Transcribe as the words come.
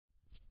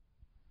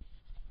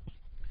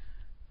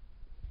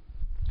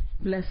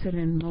Blessed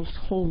and most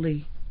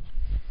holy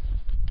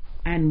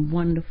and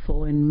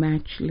wonderful and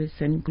matchless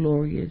and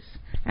glorious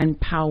and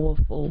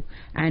powerful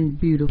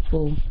and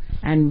beautiful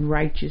and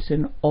righteous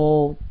and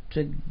all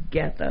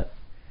together,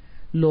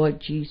 Lord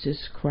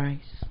Jesus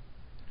Christ.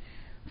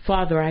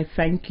 Father, I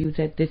thank you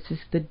that this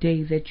is the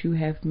day that you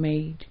have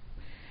made,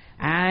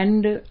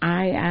 and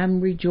I am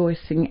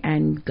rejoicing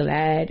and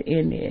glad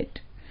in it.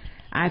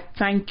 I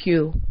thank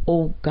you,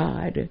 oh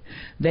God,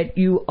 that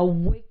you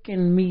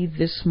awakened me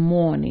this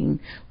morning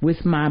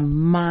with my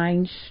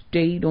mind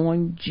stayed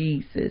on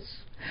Jesus.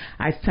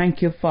 I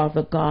thank you,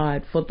 Father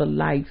God, for the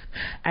life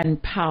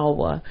and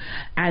power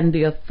and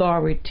the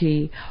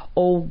authority,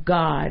 oh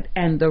God,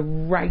 and the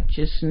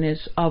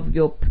righteousness of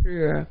your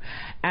pure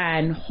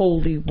and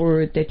holy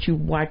word that you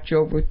watch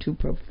over to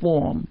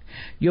perform.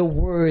 Your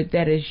word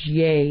that is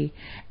yea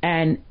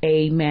and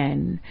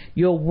amen.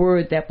 Your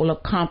word that will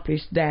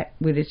accomplish that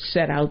which it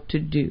set out to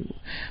do.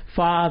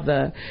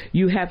 Father,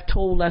 you have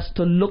told us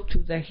to look to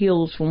the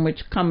hills from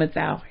which cometh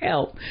our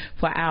help,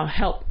 for our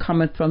help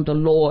cometh from the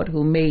Lord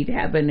who made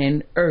heaven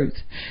and earth.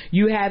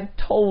 You have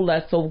told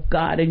us, oh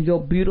God, in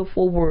your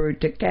beautiful word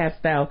to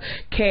cast our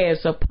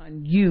cares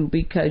upon you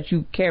because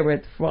you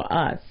careth for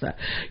us.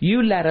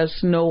 You let us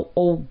know,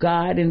 oh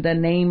God, in the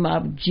name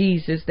of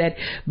Jesus, that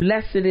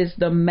blessed is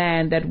the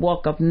man that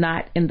walketh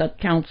not in the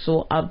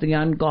counsel of the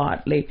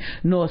ungodly,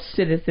 nor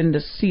sitteth in the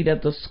seat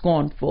of the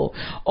scornful.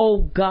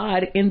 Oh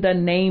God, in the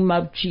name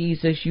of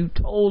Jesus, you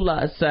told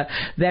us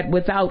that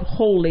without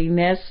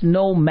holiness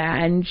no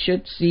man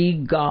should see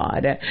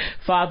God.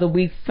 Father,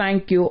 we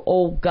thank you,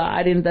 oh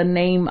God, in the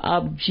name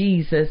of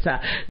Jesus,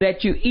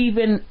 that you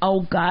even,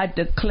 oh God,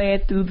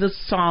 declared through the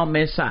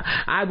psalmist,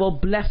 I will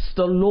bless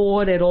the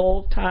Lord at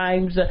all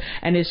times,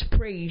 and his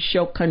praise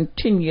shall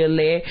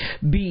continually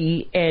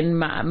be in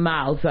my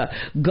mouth.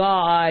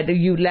 God,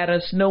 you let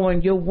us know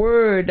in your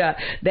word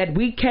that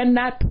we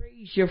cannot praise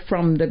you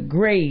from the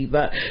grave.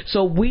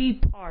 So we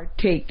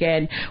partake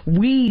and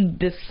we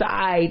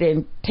decide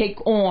and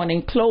take on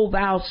and clothe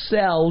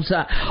ourselves,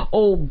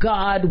 oh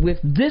God, with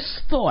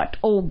this thought,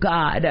 oh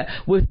God,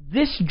 with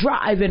this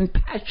drive and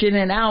passion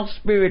in our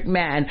spirit,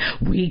 man.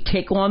 We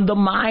take on the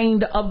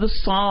mind of the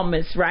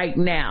psalmist right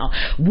now.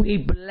 We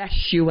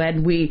bless you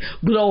and we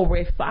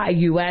glorify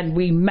you and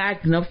we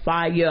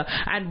magnify you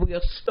and we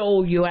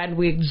extol you and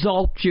we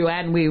exalt you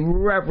and we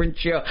reverence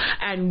you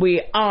and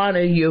we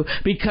honor you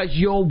because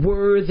you're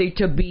worthy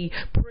to be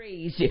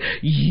praised.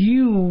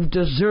 You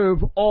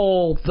deserve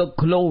all the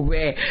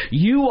glory.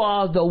 You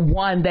are the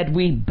one that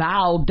we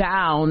bow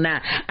down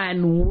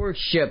and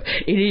worship.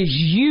 It is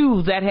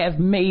you that have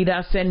made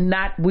us and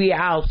not we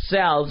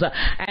ourselves.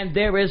 And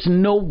there is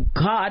no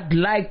God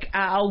like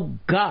our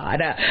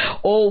God.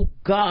 Oh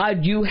God,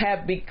 you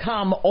have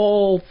become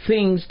all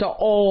things to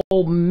all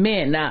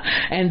men.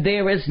 And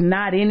there is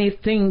not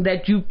anything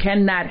that you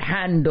cannot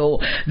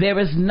handle. There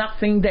is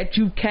nothing that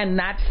you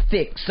cannot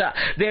fix.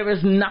 There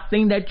is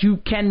nothing that you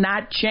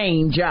cannot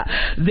change.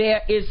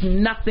 There is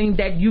nothing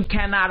that you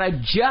cannot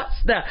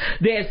adjust.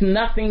 There's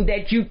nothing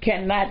that you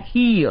cannot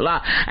heal.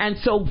 And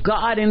so,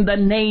 God, in the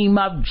name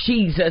of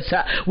Jesus,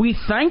 we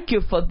thank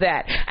you for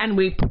that and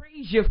we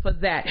praise you for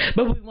that.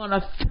 But we want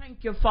to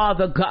thank you,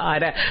 Father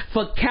God,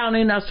 for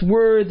counting us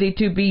worthy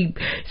to be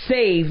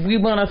saved. We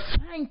want to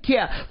thank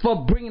you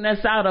for bringing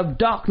us out of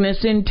darkness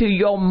into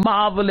your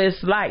marvelous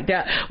light.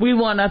 We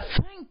want to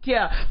thank you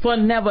for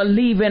never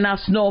leaving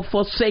us nor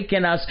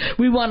forsaking us.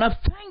 We want to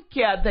thank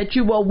you that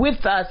you were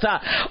with us,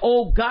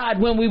 oh God,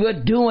 when we were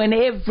doing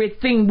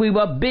everything we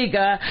were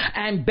bigger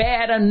and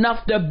bad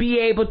enough to be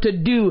able to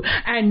do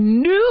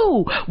and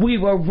knew we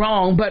were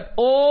wrong. But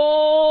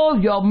oh,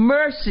 your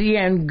mercy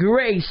and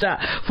grace,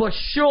 for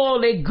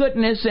surely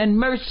goodness and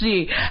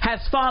mercy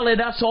has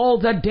followed us all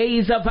the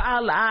days of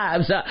our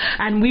lives.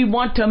 And we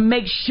want to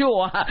make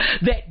sure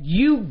that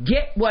you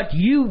get what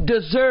you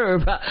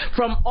deserve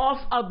from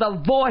off of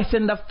the voice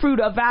and the fruit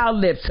of our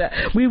lips.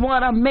 We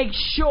want to make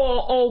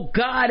sure, oh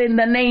God, in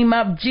the name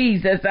of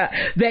Jesus,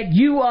 that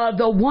you are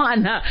the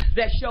one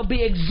that shall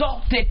be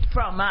exalted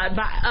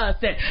by us,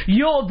 and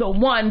you're the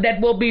one that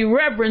will be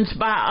reverenced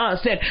by us,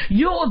 and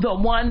you're the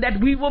one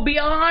that we will be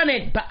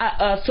honored by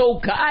us,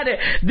 oh God.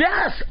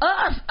 That's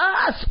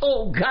us,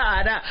 oh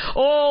God.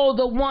 Oh,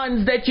 the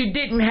ones that you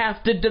didn't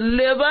have to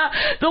deliver,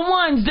 the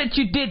ones that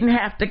you didn't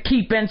have to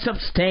keep and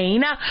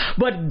sustain.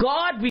 But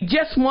God, we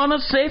just want to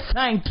say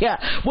thank you.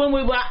 When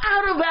we were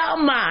out of our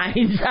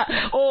minds,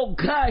 oh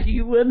God,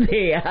 you were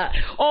there.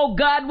 Oh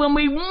God, when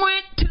we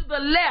went to the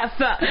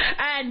left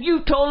and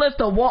you told us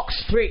to walk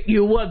straight,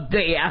 you were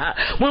there.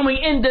 When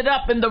we ended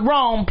up in the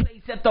wrong place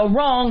at the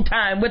wrong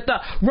time with the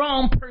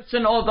wrong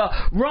person or the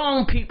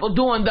wrong people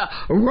doing the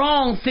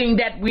wrong thing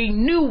that we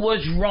knew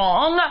was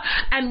wrong,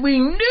 and we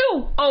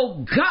knew,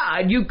 oh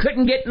God, you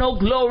couldn't get no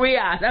glory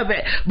out of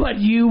it, but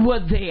you were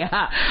there.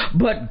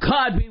 But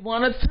God, we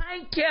want to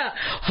thank you.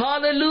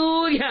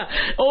 Hallelujah.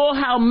 Oh,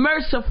 how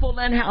merciful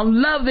and how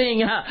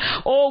loving,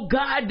 oh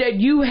God, that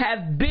you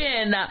have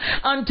been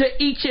unto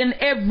each and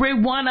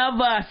every one of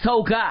us,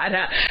 oh God.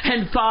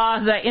 And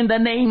Father, in the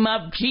name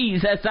of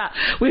Jesus,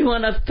 we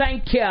want to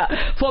thank you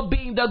for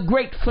being the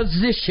great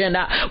physician.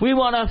 We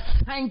want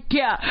to thank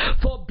you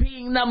for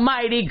being the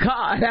mighty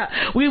God.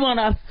 We want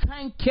to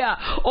thank you,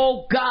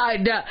 oh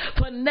God,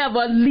 for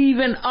never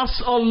leaving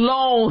us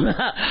alone.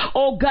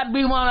 Oh God,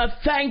 we want to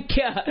thank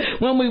you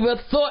when we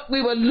thought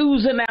we were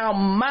losing our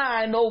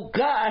mind, oh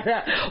God.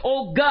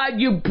 Oh God,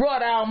 you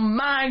brought our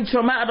minds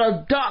from out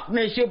of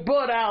darkness. You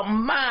brought our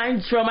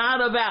minds from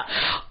out of our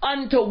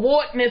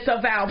untowardness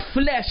of our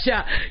flesh.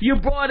 You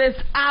brought us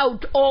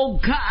out, oh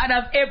God,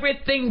 of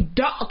everything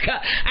dark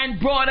and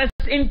brought us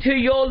into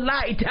your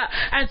light,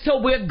 and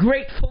so we're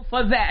grateful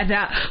for that.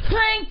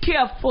 Thank you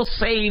for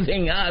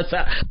saving us.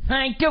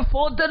 Thank you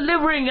for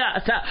delivering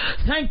us.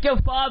 Thank you,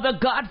 Father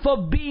God,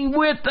 for being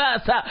with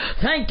us.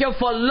 Thank you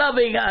for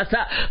loving us.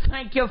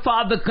 Thank you,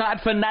 Father God,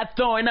 for not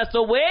throwing us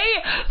away.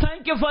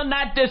 Thank you for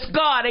not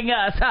discarding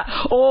us.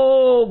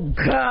 Oh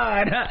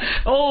God,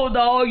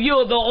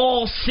 you're the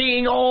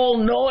all-seeing,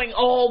 all-knowing,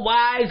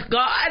 all-wise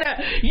God.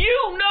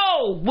 You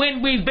know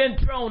when we've been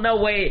thrown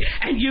away,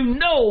 and you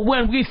know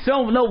when we've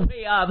thrown away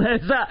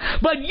others,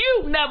 but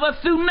you never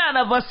threw none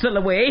of us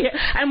away,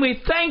 and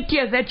we thank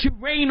you that you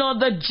reign on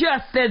the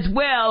just as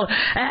well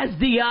as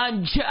the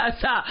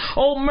unjust.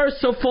 Oh,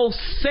 merciful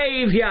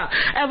Savior,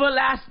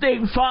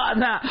 everlasting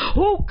Father,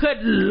 who could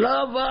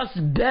love us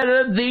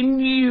better than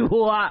you?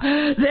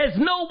 There's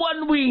no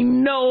one we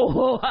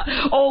know.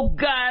 Oh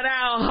God,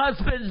 our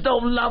husbands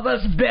don't love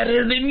us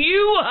better than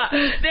you.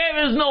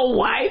 There is no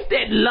wife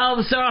that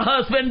loves her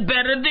husband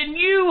better than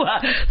you.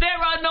 There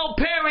are no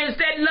parents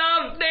that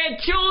love their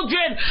children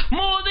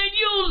more than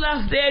you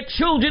love their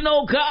children,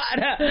 oh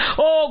God.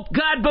 Oh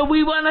God, but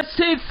we want to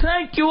say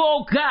thank you,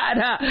 oh God,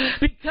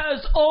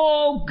 because,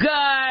 oh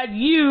God,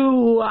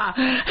 you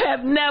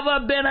have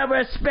never been a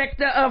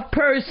respecter of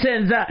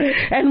persons,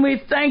 and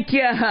we thank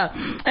you,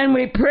 and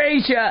we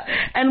praise you,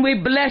 and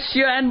we bless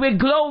you, and we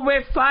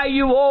glorify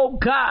you, oh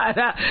God.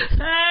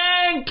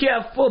 Thank you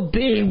for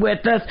being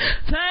with us.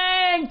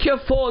 Thank you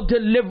for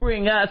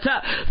delivering us.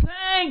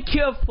 Thank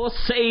you for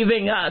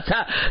saving us.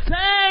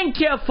 Thank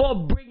you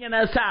for bringing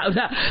us out.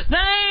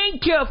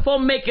 Thank you for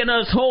making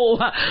us whole.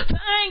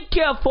 Thank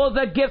you for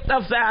the gift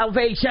of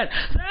salvation.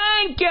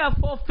 Thank you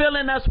for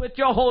filling us with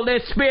your Holy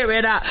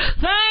Spirit.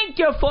 Thank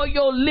you for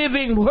your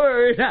living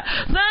word.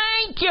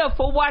 Thank you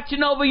for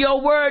watching over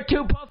your word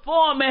to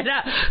perform it.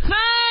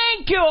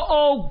 Thank you,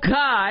 oh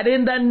God,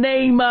 in the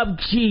name of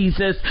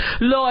Jesus.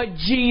 Lord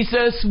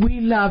Jesus, we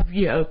love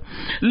you.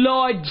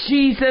 Lord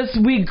Jesus,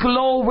 we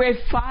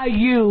glorify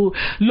you.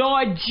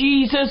 Lord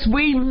Jesus,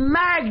 we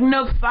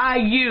magnify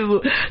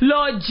you.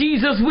 Lord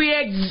Jesus, we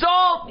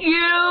exalt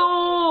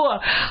you.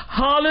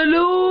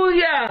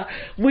 Hallelujah.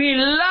 We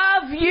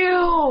love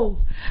you.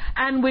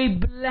 And we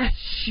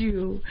bless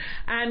you.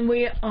 And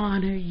we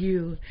honor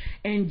you.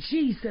 In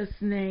Jesus'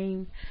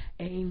 name,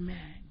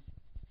 amen.